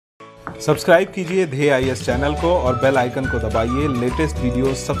Subscribe कीजिए 𝐮𝐻 channel को और बेल आइकन को दबाइए लेटेस्ट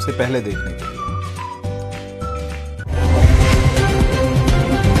वीडियोस सबसे पहले देखने के लिए।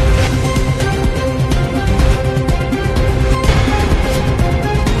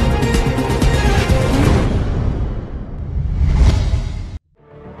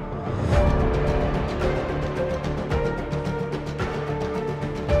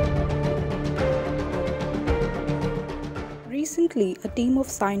 Recently, a team of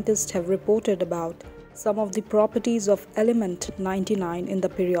scientists have reported about some of the properties of element 99 in the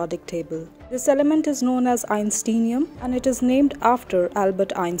periodic table. This element is known as Einsteinium and it is named after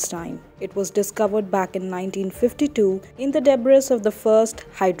Albert Einstein. It was discovered back in 1952 in the debris of the first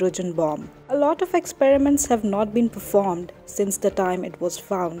hydrogen bomb. A lot of experiments have not been performed since the time it was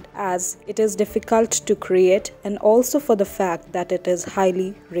found, as it is difficult to create and also for the fact that it is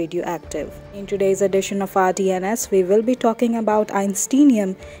highly radioactive. In today's edition of our DNS, we will be talking about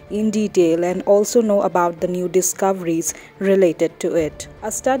Einsteinium in detail and also know about the new discoveries related to it.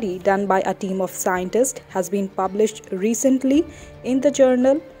 A study done by a team of scientists has been published recently in the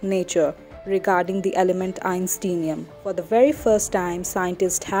journal Nature regarding the element Einsteinium. For the very first time,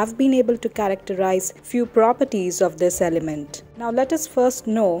 scientists have been able to characterize few properties of this element. Now let us first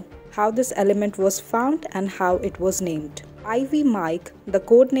know how this element was found and how it was named. 𝐼𝐵, the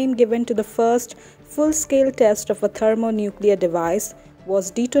code name given to the first full-scale test of a thermonuclear device,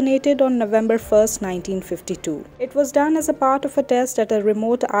 was detonated on November 1st, 1952. It was done as a part of a test at a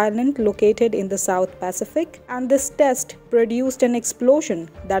remote island located in the South Pacific, and this test produced an explosion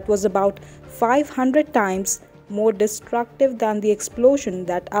that was about 500 times more destructive than the explosion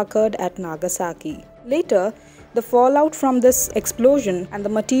that occurred at Nagasaki. Later, the fallout from this explosion and the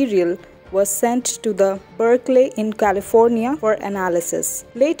material was sent to the Berkeley in California for analysis.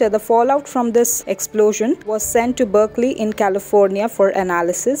 Later, the fallout from this explosion was sent to Berkeley in California for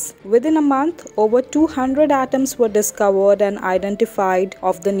analysis. Within a month, over 200 atoms were discovered and identified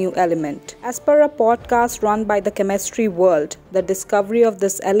of the new element. As per a podcast run by the Chemistry World, the discovery of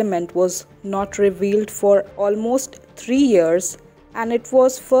this element was not revealed for almost 3 years, and it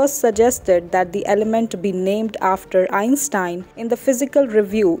was first suggested that the element be named after Einstein in the Physical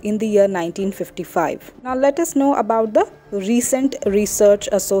Review in the year 1955. Now let us know about the recent research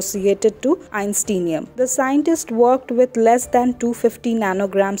associated to Einsteinium. The scientists worked with less than 250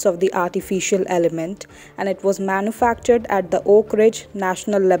 nanograms of the artificial element, and it was manufactured at the Oak Ridge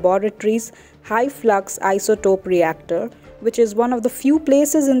National Laboratory's high-flux isotope reactor, which is one of the few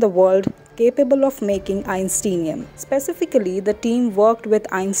places in the world capable of making Einsteinium. Specifically, the team worked with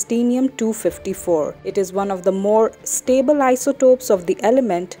Einsteinium-254. It is one of the more stable isotopes of the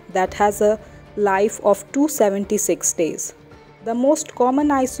element that has a life of 276 days. The most common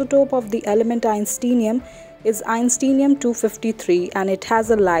isotope of the element Einsteinium is Einsteinium-253, and it has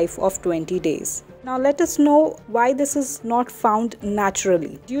a life of 20 days. Now let us know why this is not found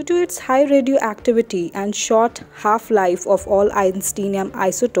naturally. Due to its high radioactivity and short half-life of all Einsteinium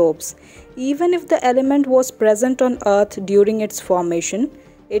isotopes, even if the element was present on Earth during its formation,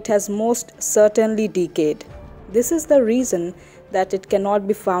 it has most certainly decayed. This is the reason that it cannot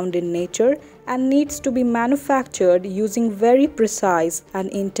be found in nature and needs to be manufactured using very precise and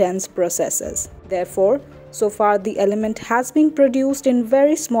intense processes. Therefore, so far the element has been produced in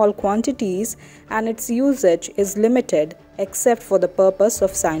very small quantities and its usage is limited except for the purpose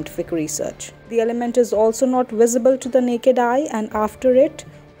of scientific research. The element is also not visible to the naked eye, and after it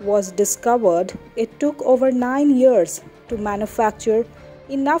was discovered, it took over 9 years to manufacture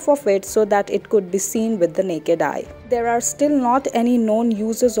enough of it so that it could be seen with the naked eye. There are still not any known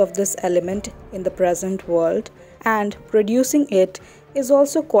uses of this element in the present world, and producing it is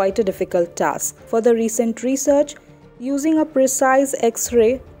also quite a difficult task. For the recent research, using a precise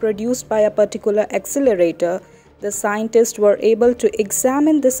X-ray produced by a particular accelerator, the scientists were able to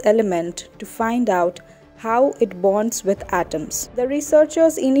examine this element to find out how it bonds with atoms. The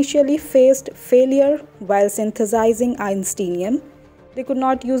researchers initially faced failure while synthesizing Einsteinium. They could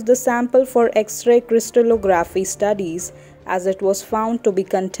not use the sample for X-ray crystallography studies as it was found to be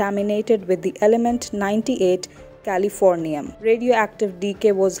contaminated with the element 98 californium. Radioactive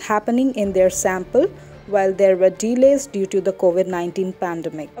decay was happening in their sample while there were delays due to the COVID-19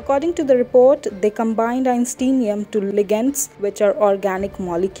 pandemic. According to the report, they combined Einsteinium to ligands, which are organic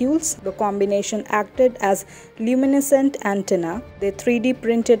molecules. The combination acted as luminescent antenna. They 3D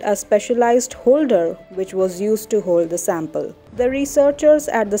printed a specialized holder which was used to hold the sample. The researchers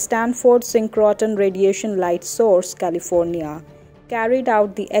at the Stanford Synchrotron Radiation Light Source, California, carried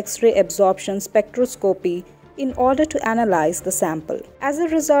out the X-ray absorption spectroscopy in order to analyze the sample. As a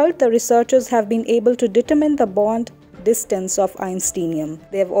result, the researchers have been able to determine the bond distance of Einsteinium.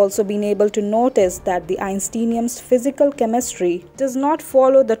 They have also been able to notice that the Einsteinium's physical chemistry does not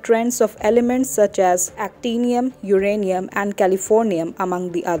follow the trends of elements such as actinium, uranium, and californium,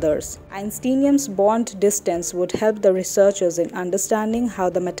 among the others. Einsteinium's bond distance would help the researchers in understanding how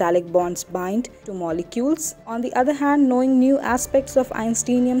the metallic bonds bind to molecules. On the other hand, knowing new aspects of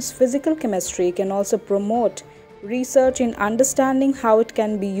Einsteinium's physical chemistry can also promote research in understanding how it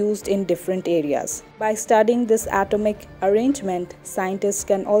can be used in different areas. By studying this atomic arrangement, scientists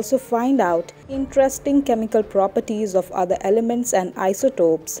can also find out interesting chemical properties of other elements and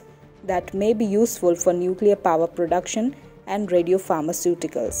isotopes that may be useful for nuclear power production and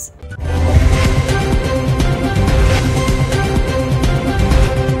radiopharmaceuticals.